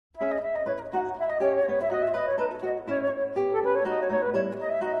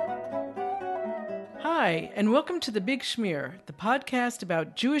Hi, and welcome to The Big Schmear, the podcast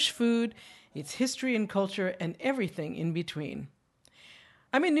about Jewish food, its history and culture, and everything in between.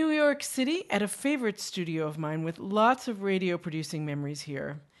 I'm in New York City at a favorite studio of mine with lots of radio producing memories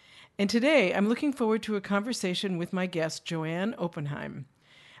here. And today I'm looking forward to a conversation with my guest, Joanne Oppenheim,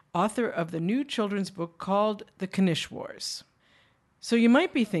 author of the new children's book called The Knish Wars. So you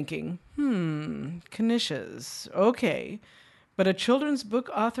might be thinking, Knishes, okay, but a children's book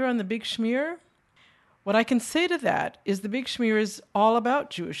author on The Big Schmear? What I can say to that is The Big Schmear is all about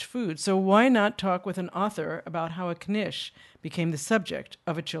Jewish food, so why not talk with an author about how a knish became the subject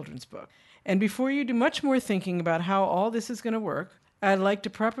of a children's book? And before you do much more thinking about how all this is going to work, I'd like to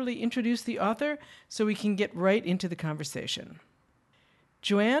properly introduce the author so we can get right into the conversation.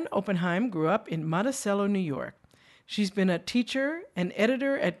 Joanne Oppenheim grew up in Monticello, New York. She's been a teacher and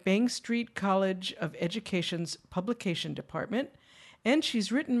editor at Bank Street College of Education's publication department, and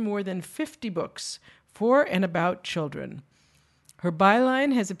she's written more than 50 books for and about children. Her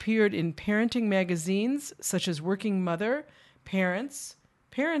byline has appeared in parenting magazines such as Working Mother, Parents,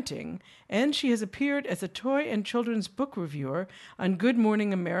 Parenting, and she has appeared as a toy and children's book reviewer on Good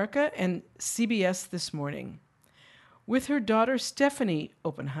Morning America and CBS This Morning. With her daughter Stephanie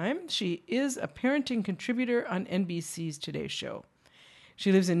Oppenheim, she is a parenting contributor on NBC's Today Show.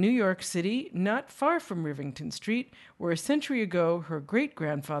 She lives in New York City, not far from Rivington Street, where a century ago her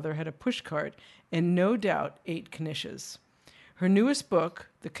great-grandfather had a pushcart and no doubt ate knishes. Her newest book,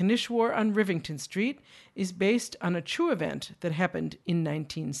 The Knish War on Rivington Street, is based on a true event that happened in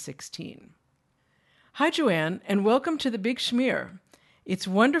 1916. Hi, Joanne, and welcome to The Big Schmear. It's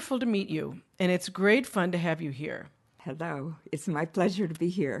wonderful to meet you, and it's great fun to have you here. Hello. It's my pleasure to be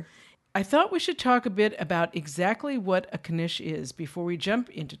here. I thought we should talk a bit about exactly what a knish is before we jump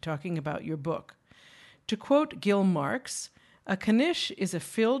into talking about your book. To quote Gil Marx, a knish is a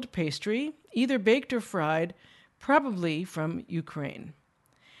filled pastry, either baked or fried, probably from Ukraine.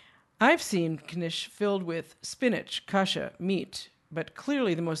 I've seen knish filled with spinach, kasha, meat, but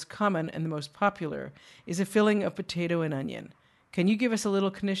clearly the most common and the most popular is a filling of potato and onion. Can you give us a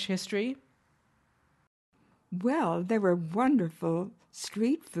little knish history? Well, they were wonderful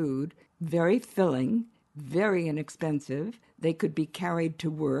street food, very filling, very inexpensive. They could be carried to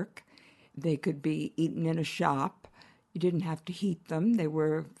work. They could be eaten in a shop. You didn't have to heat them. They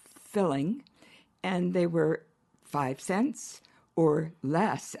were filling, and they were 5 cents or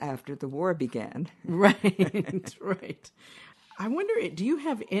less after the war began. Right, right. I wonder, do you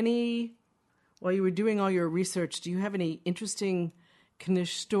have any, while you were doing all your research, do you have any interesting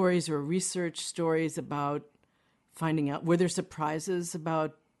knish stories or research stories about finding out? Were there surprises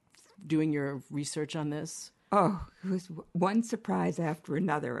about doing your research on this? Oh, it was one surprise after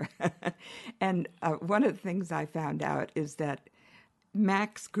another. And one of the things I found out is that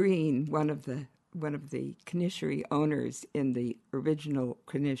Max Green, one of the knishery owners in the original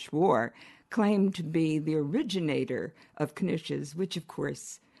Knish War, claimed to be the originator of knishes, which of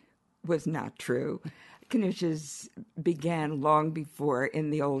course was not true. Knishes began long before in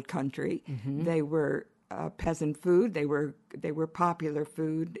the old country. Mm-hmm. They were peasant food. They were popular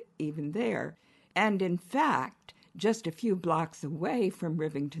food even there. And in fact, just a few blocks away from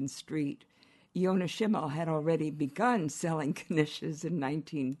Rivington Street, Yonah Schimmel had already begun selling knishes in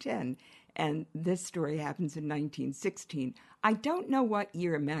 1910, and this story happens in 1916. I don't know what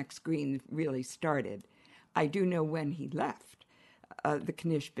year Max Green really started. I do know when he left the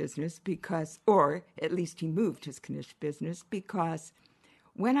knish business or at least he moved his knish business, because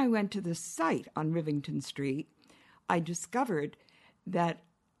when I went to the site on Rivington Street, I discovered that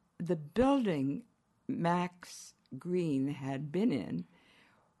the building Max Green had been in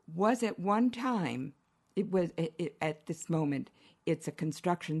was at one time, at this moment, it's a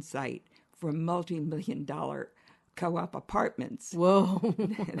construction site for multi-million-dollar co-op apartments. Whoa.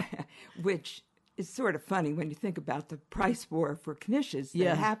 Which is sort of funny when you think about the price war for knishes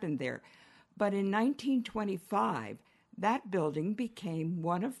that happened there. But in 1925, that building became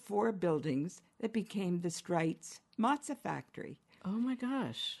one of 4 buildings that became the Streit's matzah factory. Oh, my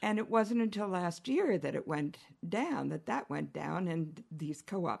gosh. And it wasn't until last year that it went down, and these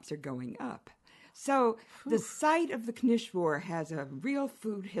co-ops are going up. So the site of the Knish War has a real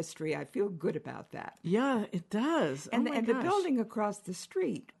food history. I feel good about that. Yeah, it does. And the building across the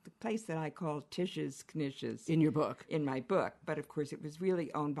street, the place that I call Tish's Knishes. In your book. In my book. But, of course, it was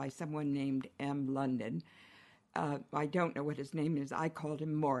really owned by someone named M. London. I don't know what his name is. I called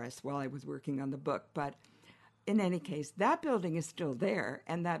him Morris while I was working on the book. But in any case, that building is still there,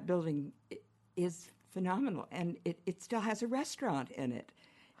 and that building is phenomenal. And it still has a restaurant in it.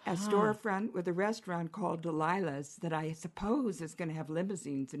 a storefront with a restaurant called Delilah's that I suppose is going to have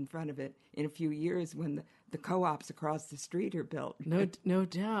limousines in front of it in a few years when the co-ops across the street are built. No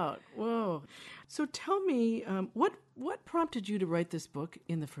doubt. Whoa. So tell me, what prompted you to write this book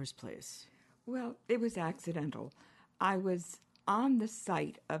in the first place? Well, it was accidental. I was on the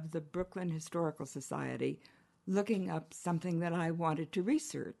site of the Brooklyn Historical Society looking up something that I wanted to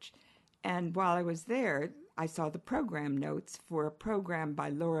research. And while I was there, I saw the program notes for a program by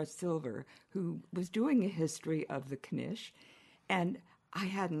Laura Silver, who was doing a history of the Knish. And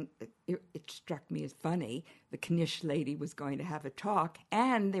it struck me as funny. The Knish lady was going to have a talk,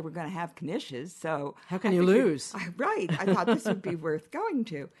 and they were going to have Knishes. So how can you lose? Right. I thought this would be worth going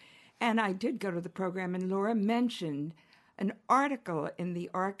to. And I did go to the program, and Laura mentioned an article in the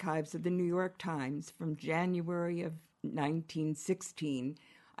archives of the New York Times from January of 1916.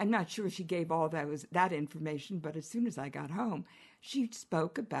 I'm not sure she gave all that information, but as soon as I got home, she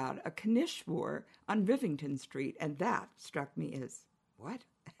spoke about a Knish War on Rivington Street, and that struck me as, what?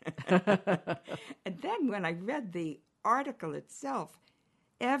 And then when I read the article itself,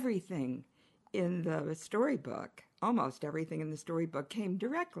 everything in the storybook, almost everything in the storybook, came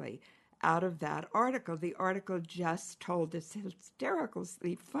directly out of that article. The article just told this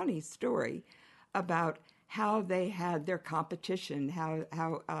hysterically funny story about how they had their competition,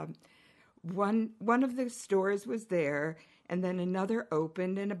 how one of the stores was there, and then another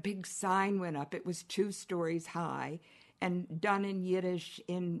opened, and a big sign went up. It was 2 stories high, and done in Yiddish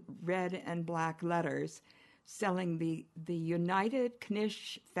in red and black letters, selling the United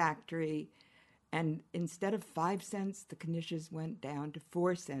Knish Factory. And instead of 5 cents, the Knishes went down to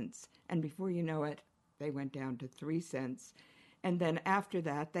 4 cents. And before you know it, they went down to 3 cents. And then after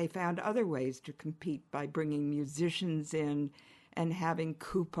that, they found other ways to compete by bringing musicians in and having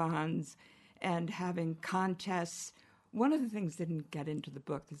coupons and having contests. One of the things that didn't get into the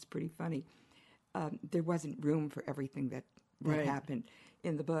book that's pretty funny, there wasn't room for everything that Right. happened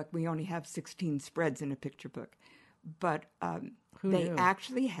in the book. We only have 16 spreads in a picture book. But Who they knew?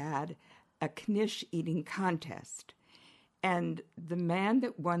 actually had a Knish eating contest. And the man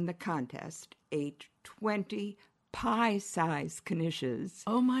that won the contest ate 20 pie-sized Knishes.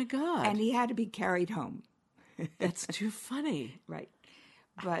 Oh, my God. And he had to be carried home. That's too funny. Right.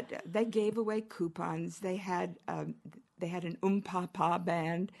 But they gave away coupons. They had an pa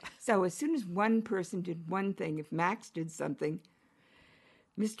band. So as soon as one person did one thing, if Max did something,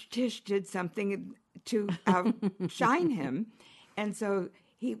 Mr. Tisch did something to outshine him. And so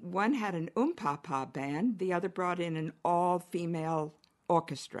one had an pa band. The other brought in an all-female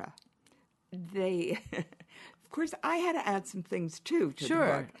orchestra. Of course, I had to add some things, too, to the book.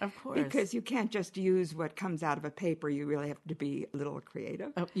 Sure, of course. Because you can't just use what comes out of a paper. You really have to be a little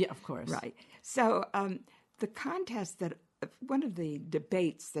creative. Oh, yeah, of course. Right. So the contest one of the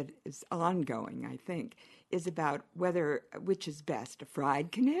debates that is ongoing, I think, is about which is best, a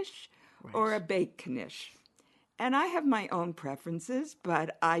fried Knish or a baked Knish. And I have my own preferences,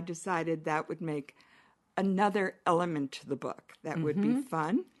 but I decided that would make another element to the book that would be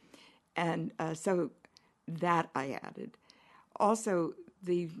fun. And so that I added. Also,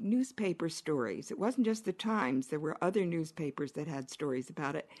 the newspaper stories. It wasn't just the Times. There were other newspapers that had stories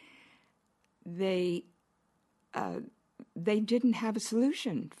about it. They didn't have a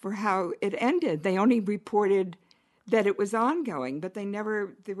solution for how it ended. They only reported that it was ongoing, but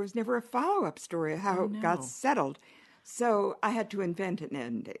there was never a follow-up story of how it got settled. So I had to invent an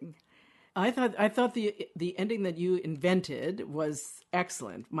ending. I thought the ending that you invented was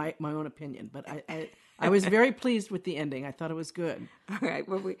excellent, my own opinion, but I was very pleased with the ending. I thought it was good. All right.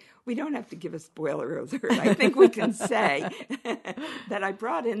 Well, we don't have to give a spoiler alert. I think we can say that I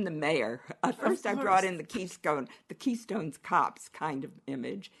brought in the mayor. At first, I brought in the Keystone's cops kind of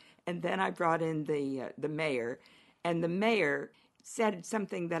image, and then I brought in the mayor. And the mayor said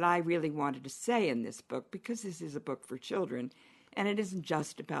something that I really wanted to say in this book, because this is a book for children, and it isn't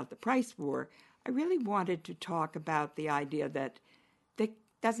just about the price war. I really wanted to talk about the idea that there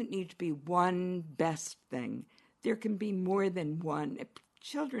doesn't need to be one best thing. There can be more than one.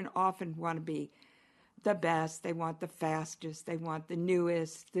 Children often want to be the best. They want the fastest. They want the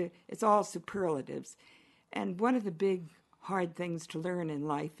newest. It's all superlatives. And one of the big hard things to learn in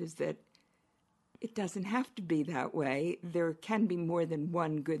life is that it doesn't have to be that way. There can be more than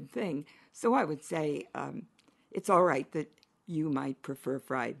one good thing. So I would say it's all right that you might prefer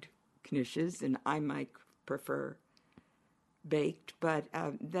fried Knishes and I might prefer baked, but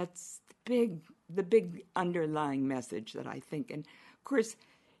that's the big underlying message that I think. And of course,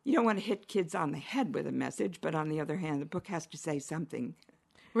 you don't want to hit kids on the head with a message, but on the other hand, the book has to say something.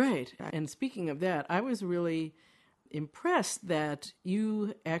 Right. And speaking of that, I was really impressed that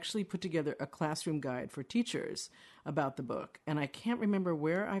you actually put together a classroom guide for teachers about the book. And I can't remember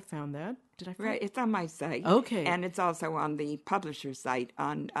where I found that. Did I find Right, it's on my site. Okay. And it's also on the publisher's site.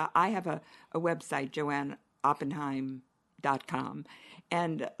 I have a website, joanneoppenheim.com,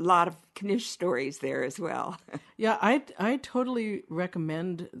 and a lot of Knish stories there as well. Yeah, I totally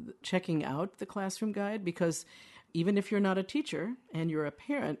recommend checking out the classroom guide, because even if you're not a teacher and you're a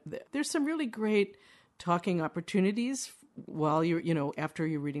parent, there's some really great talking opportunities while after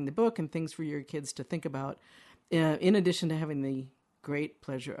you're reading the book, and things for your kids to think about, in addition to having the great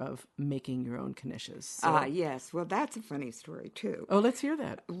pleasure of making your own knishes. So, Yes. Well, that's a funny story, too. oh, let's hear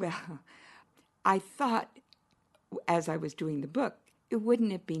that. Well, I thought, as I was doing the book,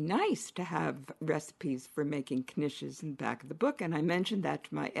 wouldn't it be nice to have recipes for making knishes in the back of the book? And I mentioned that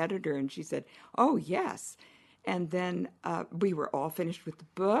to my editor, and she said, oh, yes. And then we were all finished with the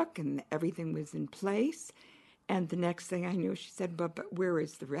book, and everything was in place. And the next thing I knew, she said, but where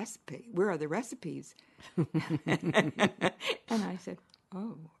is the recipe? Where are the recipes? And I said,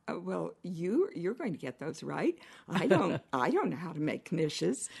 oh, well, you're going to get those right. I don't know how to make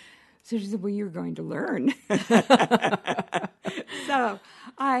knishes. So she said, well, you're going to learn. So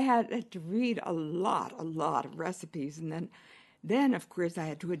I had to read a lot of recipes. And then, of course, I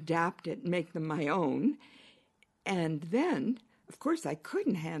had to adapt it and make them my own. And then, of course, I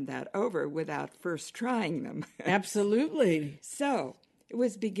couldn't hand that over without first trying them. Absolutely. So it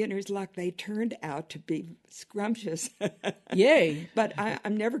was beginner's luck. They turned out to be scrumptious. Yay. But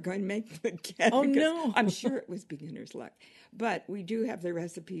I'm never going to make them again. Oh, no. I'm sure it was beginner's luck. But we do have the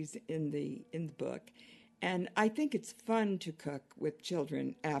recipes in the book. And I think it's fun to cook with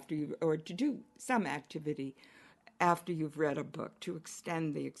children or to do some activity after you've read a book, to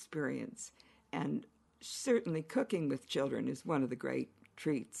extend the experience. And certainly cooking with children is one of the great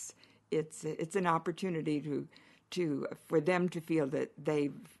treats. It's an opportunity for them to feel that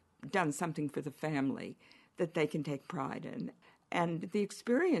they've done something for the family that they can take pride in. And the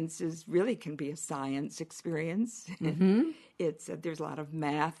experiences really can be a science experience. Mm-hmm. There's a lot of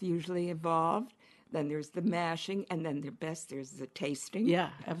math usually involved. Then there's the mashing, and then there's the tasting. Yeah,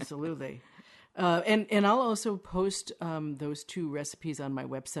 absolutely. And I'll also post those two recipes on my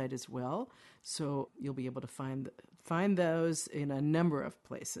website as well, so you'll be able to find those in a number of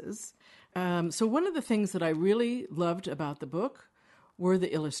places. So one of the things that I really loved about the book were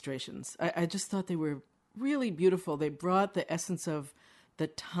the illustrations. I just thought they were really beautiful. They brought the essence of the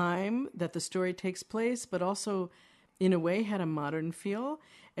time that the story takes place, but also, in a way, had a modern feel.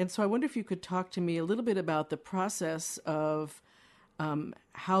 And so I wonder if you could talk to me a little bit about the process of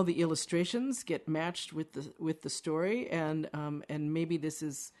how the illustrations get matched with the story, and maybe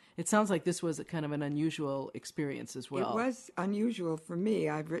it sounds like this was a kind of an unusual experience as well. It was unusual for me.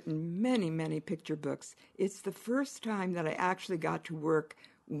 I've written many, many picture books. It's the first time that I actually got to work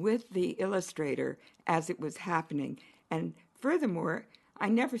with the illustrator as it was happening. And furthermore, I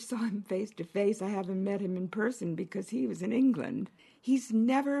never saw him face to face. I haven't met him in person because he was in England. He's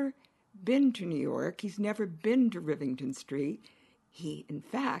never been to New York. He's never been to Rivington Street. He, in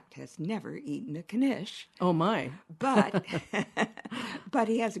fact, has never eaten a knish. Oh, my. But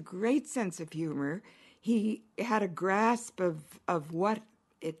he has a great sense of humor. He had a grasp of what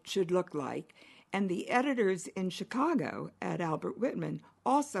it should look like. And the editors in Chicago at Albert Whitman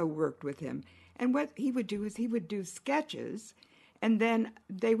also worked with him. And what he would do is he would do sketches, and then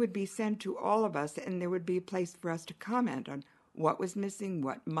they would be sent to all of us, and there would be a place for us to comment on what was missing,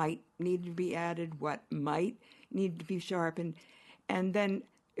 what might need to be added, what might need to be sharpened. And then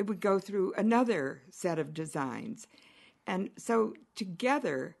it would go through another set of designs. And so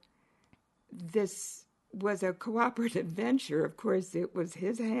together, this was a cooperative venture. Of course, it was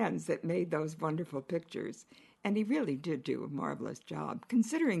his hands that made those wonderful pictures. And he really did do a marvelous job,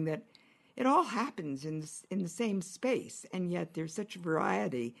 considering that it all happens in the same space, and yet there's such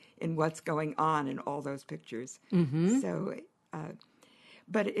variety in what's going on in all those pictures. Mm-hmm. So,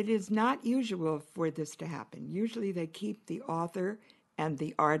 but it is not usual for this to happen. Usually they keep the author and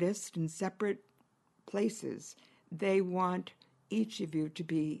the artist in separate places. They want each of you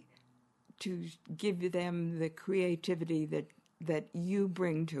to give them the creativity that you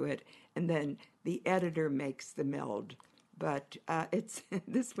bring to it, and then the editor makes the meld. But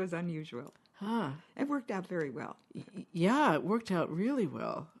this was unusual. Huh. It worked out very well. Yeah, it worked out really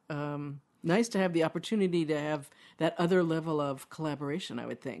well. Nice to have the opportunity to have that other level of collaboration, I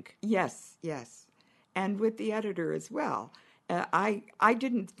would think. Yes. And with the editor as well. I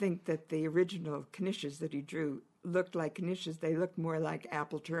didn't think that the original knishes that he drew looked like knishes. They looked more like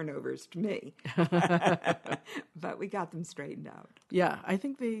apple turnovers to me. But we got them straightened out. Yeah, I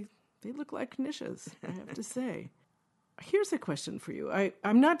think they look like knishes, I have to say. Here's a question for you.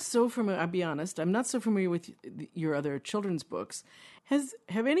 I'm not so familiar, I'll be honest, I'm not so familiar with your other children's books.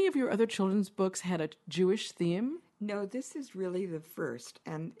 Have any of your other children's books had a Jewish theme? No, this is really the first,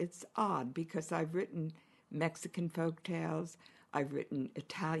 and it's odd because I've written Mexican folk tales, I've written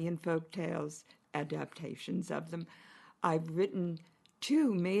Italian folk tales, adaptations of them. I've written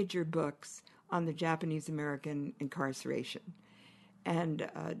 2 major books on the Japanese American incarceration and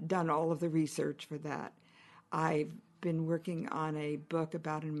done all of the research for that. I've been working on a book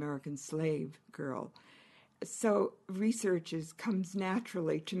about an American slave girl. So research comes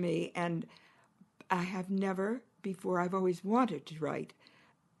naturally to me, and I have never before, I've always wanted to write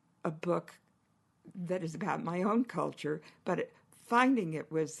a book that is about my own culture, but finding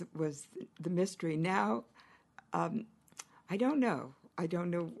it was the mystery. Now, I don't know.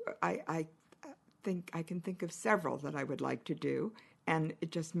 I think I can think of several that I would like to do, and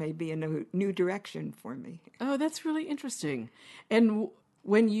it just may be a new direction for me. Oh, that's really interesting. And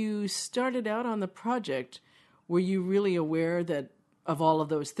when you started out on the project, were you really aware that of all of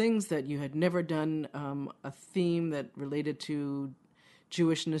those things, that you had never done a theme that related to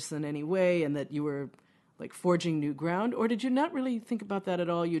Jewishness in any way, and that you were like forging new ground? Or did you not really think about that at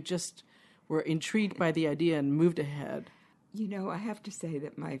all? You just were intrigued by the idea and moved ahead? You know, I have to say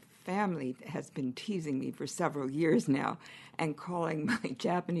that my family has been teasing me for several years now and calling my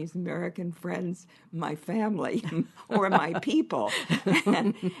Japanese American friends my family or my people.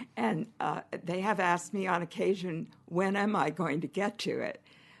 and they have asked me on occasion, when am I going to get to it?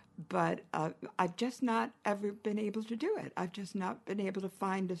 But I've just not ever been able to do it. I've just not been able to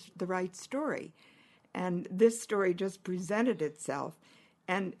find the right story. And this story just presented itself,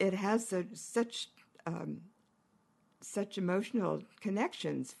 and it has such emotional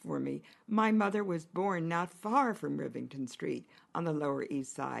connections for me. My mother was born not far from Rivington Street on the Lower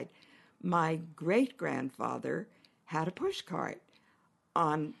East Side. My great-grandfather had a pushcart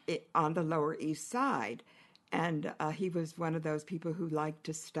on the Lower East Side, and he was one of those people who liked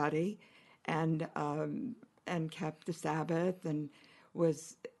to study and kept the Sabbath, and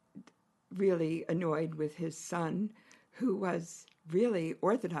was really annoyed with his son, who was really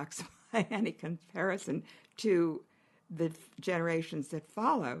Orthodox by any comparison to the generations that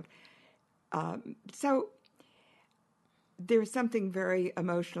followed. So there's something very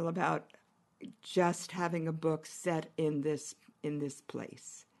emotional about just having a book set in this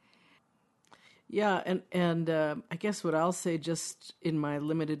place. Yeah, and I guess what I'll say, just in my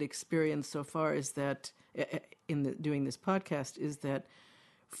limited experience so far, is that doing this podcast, is that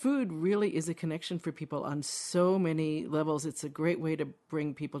food really is a connection for people on so many levels. It's a great way to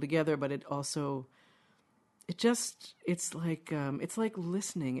bring people together, but it also it's like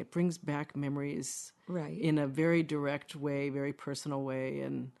listening. It brings back memories, right, in a very direct way, very personal way.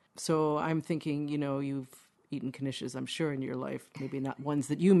 And so I'm thinking, you've eaten knishes, I'm sure, in your life, maybe not ones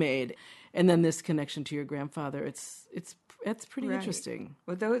that you made, and then this connection to your grandfather. It's pretty right. Interesting.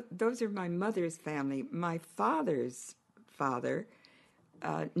 Well, those are my mother's family. My father's father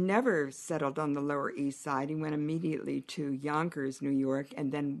never settled on the Lower East Side. He went immediately to Yonkers, New York,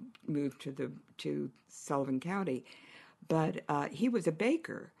 and then moved to Sullivan County. But he was a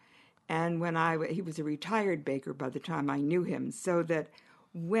baker, and he was a retired baker by the time I knew him. So that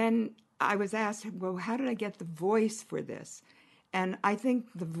when I was asked, well, how did I get the voice for this? And I think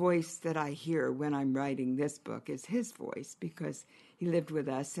the voice that I hear when I'm writing this book is his voice, because he lived with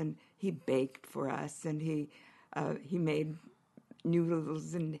us and he baked for us, and he made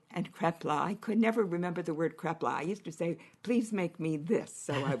noodles and krepla. I could never remember the word krepla. I used to say, please make me this.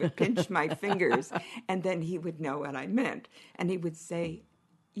 So I would pinch my fingers, and then he would know what I meant. And he would say,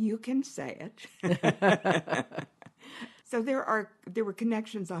 you can say it. So there were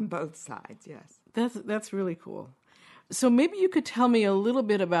connections on both sides, yes. That's really cool. So maybe you could tell me a little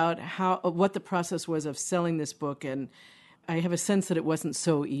bit about what the process was of selling this book, and I have a sense that it wasn't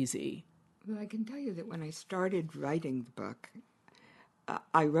so easy. Well, I can tell you that when I started writing the book,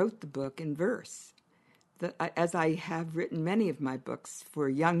 I wrote the book in verse. As I have written, many of my books for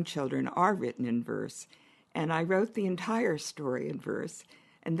young children are written in verse, and I wrote the entire story in verse,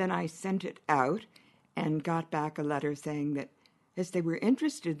 and then I sent it out and got back a letter saying that, as they were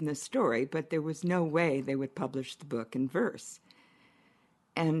interested in the story, but there was no way they would publish the book in verse.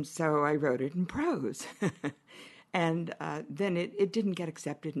 And so I wrote it in prose. And then it didn't get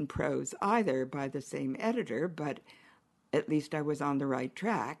accepted in prose either by the same editor, but at least I was on the right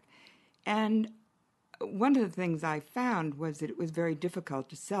track. And one of the things I found was that it was very difficult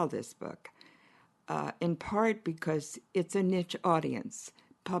to sell this book, in part because it's a niche audience.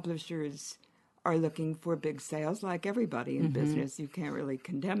 Publishers are looking for big sales, like everybody in business. You can't really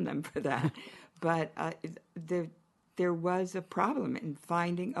condemn them for that. But there was a problem in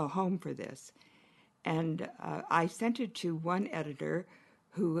finding a home for this. And I sent it to one editor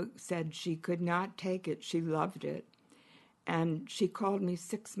who said she could not take it. She loved it. And she called me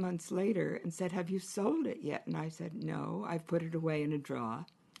 6 months later and said, "Have you sold it yet?" And I said, "No, I've put it away in a drawer."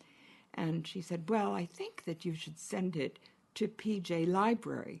 And she said, "Well, I think that you should send it to PJ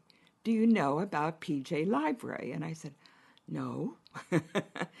Library. Do you know about PJ Library?" And I said, "No."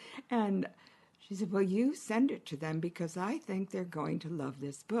 And she said, "Well, you send it to them because I think they're going to love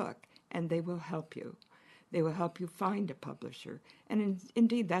this book, and they will help you. They will help you find a publisher." And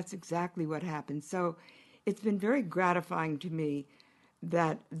indeed, that's exactly what happened. So it's been very gratifying to me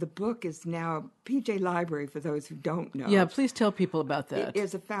that the book is now PJ Library, for those who don't know. Yeah, please tell people about that. It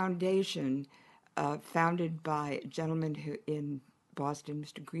is a foundation founded by a gentleman who in Boston,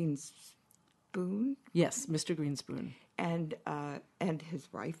 Mr. Greenspoon. Yes, Mr. Greenspoon. And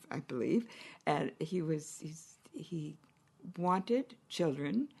his wife, I believe. And he wanted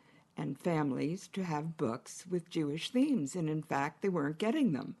children and families to have books with Jewish themes. And in fact, they weren't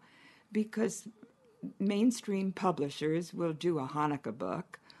getting them because mainstream publishers will do a Hanukkah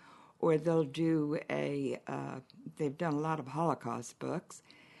book, or they'll do they've done a lot of Holocaust books.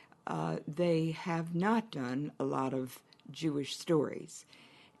 They have not done a lot of Jewish stories.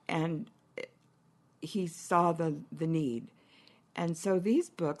 And he saw the need. And so these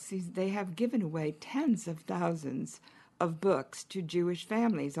books, they have given away tens of thousands of books to Jewish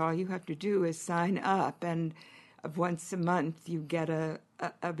families. All you have to do is sign up, and once a month you get a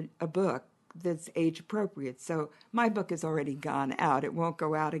book that's age appropriate. So my book has already gone out. It won't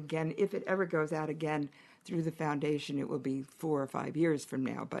go out again. If it ever goes out again through the foundation, it will be 4 or 5 years from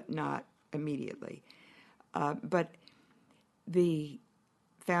now, but not immediately. But the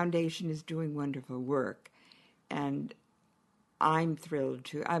foundation is doing wonderful work, and I'm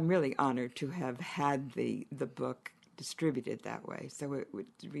really honored to have had the book distributed that way. So it was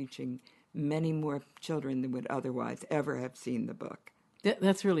reaching many more children than would otherwise ever have seen the book.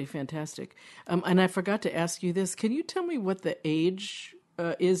 That's really fantastic. And I forgot to ask you this. Can you tell me what the age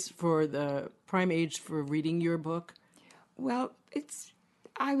is for the prime age for reading your book? Well,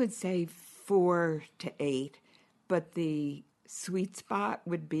 I would say 4 to 8, but the sweet spot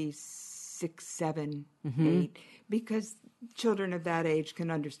would be 6, 7, 8, because children of that age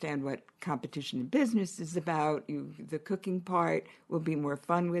can understand what competition in business is about. The cooking part will be more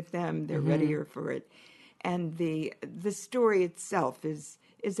fun with them. They're readier for it. And the story itself is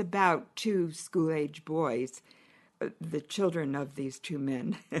about 2 school-age boys, the children of these 2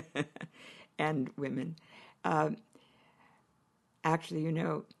 men and women. Actually,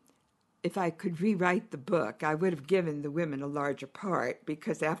 if I could rewrite the book, I would have given the women a larger part,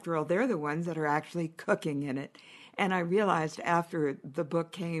 because after all, they're the ones that are actually cooking in it. And I realized after the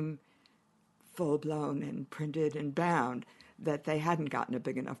book came full-blown and printed and bound that they hadn't gotten a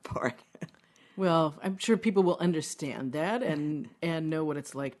big enough part. Well, I'm sure people will understand that and know what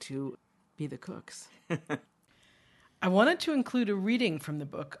it's like to be the cooks. I wanted to include a reading from the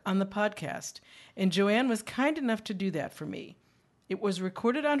book on the podcast, and Joanne was kind enough to do that for me. It was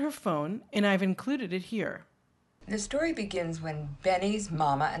recorded on her phone, and I've included it here. The story begins when Benny's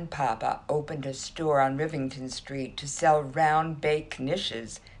mama and papa opened a store on Rivington Street to sell round baked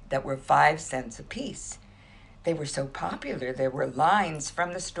knishes that were 5 cents apiece. They were so popular there were lines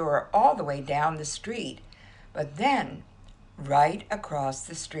from the store all the way down the street. But then, right across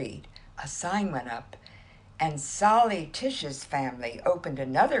the street, a sign went up, and Solly Tish's family opened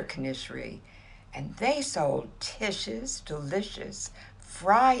another knishery, and they sold Tish's delicious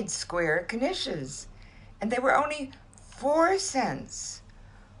fried square knishes, and they were only 4 cents.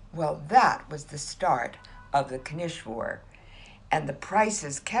 Well, that was the start of the Knish War, and the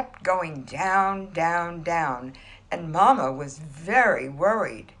prices kept going down, down, down, and Mama was very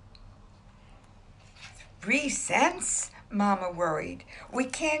worried. 3 cents? Mama worried. We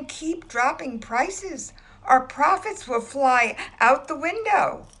can't keep dropping prices. Our profits will fly out the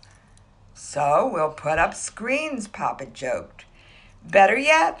window. So we'll put up screens, Papa joked. Better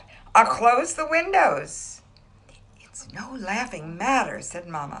yet, I'll close the windows. It's no laughing matter, said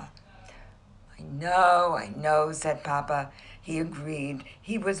Mama. I know, said Papa. He agreed.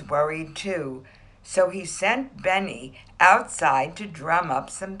 He was worried too. So he sent Benny outside to drum up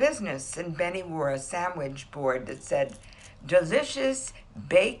some business, and Benny wore a sandwich board that said, "Delicious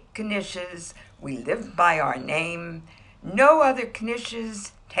baked knishes, we live by our name. No other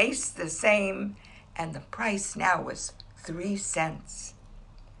knishes taste the same," and the price now was 3 cents.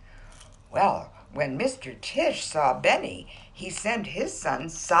 Well, when Mr. Tish saw Benny, he sent his son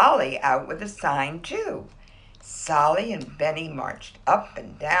Solly out with a sign too. Solly and Benny marched up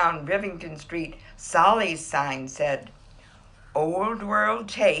and down Rivington Street. Solly's sign said, Old World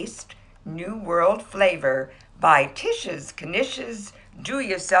Taste, New World Flavor. Buy Tish's Knishes, do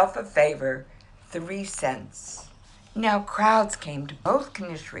yourself a favor. 3 cents. Now crowds came to both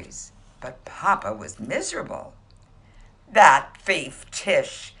Knisheries, but Papa was miserable. That thief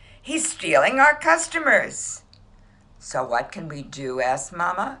Tish, he's stealing our customers. So what can we do? Asked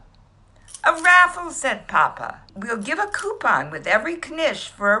Mama. A raffle, said Papa. We'll give a coupon with every Knish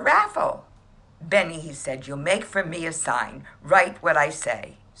for a raffle. Benny, he said, you'll make for me a sign. Write what I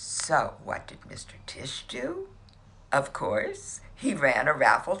say. So what did Mr. Tish do? Of course, he ran a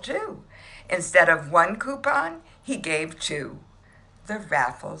raffle too. Instead of 1 coupon, he gave 2. The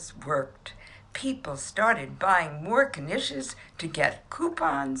raffles worked. People started buying more Knishes to get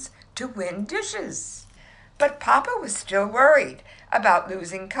coupons to win dishes. But Papa was still worried about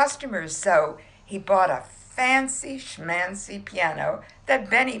losing customers, so he bought a fancy schmancy piano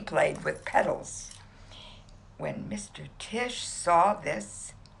that Benny played with pedals. When Mr. Tish saw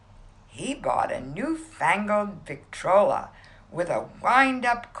this, he bought a newfangled Victrola with a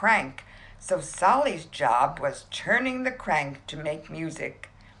wind-up crank, so Solly's job was turning the crank to make music.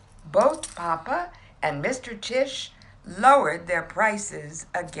 Both Papa and Mr. Tish lowered their prices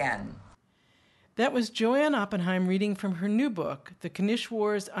again. That was Joanne Oppenheim reading from her new book, The Knish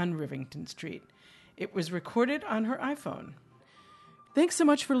Wars on Rivington Street. It was recorded on her iPhone. Thanks so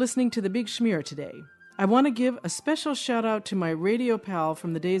much for listening to The Big Schmear today. I want to give a special shout out to my radio pal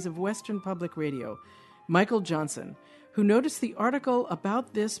from the days of Western Public Radio, Michael Johnson, who noticed the article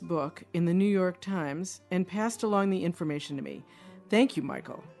about this book in the New York Times and passed along the information to me. Thank you,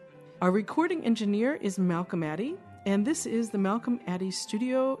 Michael. Our recording engineer is Malcolm Addy, and this is the Malcolm Addy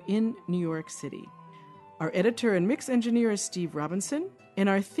Studio in New York City. Our editor and mix engineer is Steve Robinson, and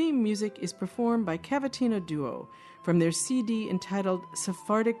our theme music is performed by Cavatina Duo from their CD entitled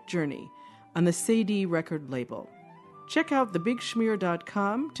Sephardic Journey on the Sadie record label. Check out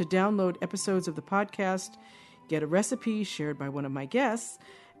thebigschmear.com to download episodes of the podcast, get a recipe shared by one of my guests,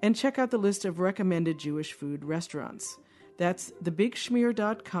 and check out the list of recommended Jewish food restaurants. That's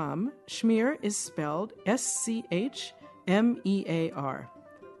thebigschmear.com. Schmear is spelled S-C-H-M-E-A-R.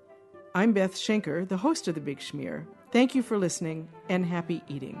 I'm Beth Schenker, the host of The Big Schmear. Thank you for listening, and happy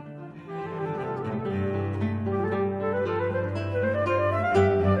eating.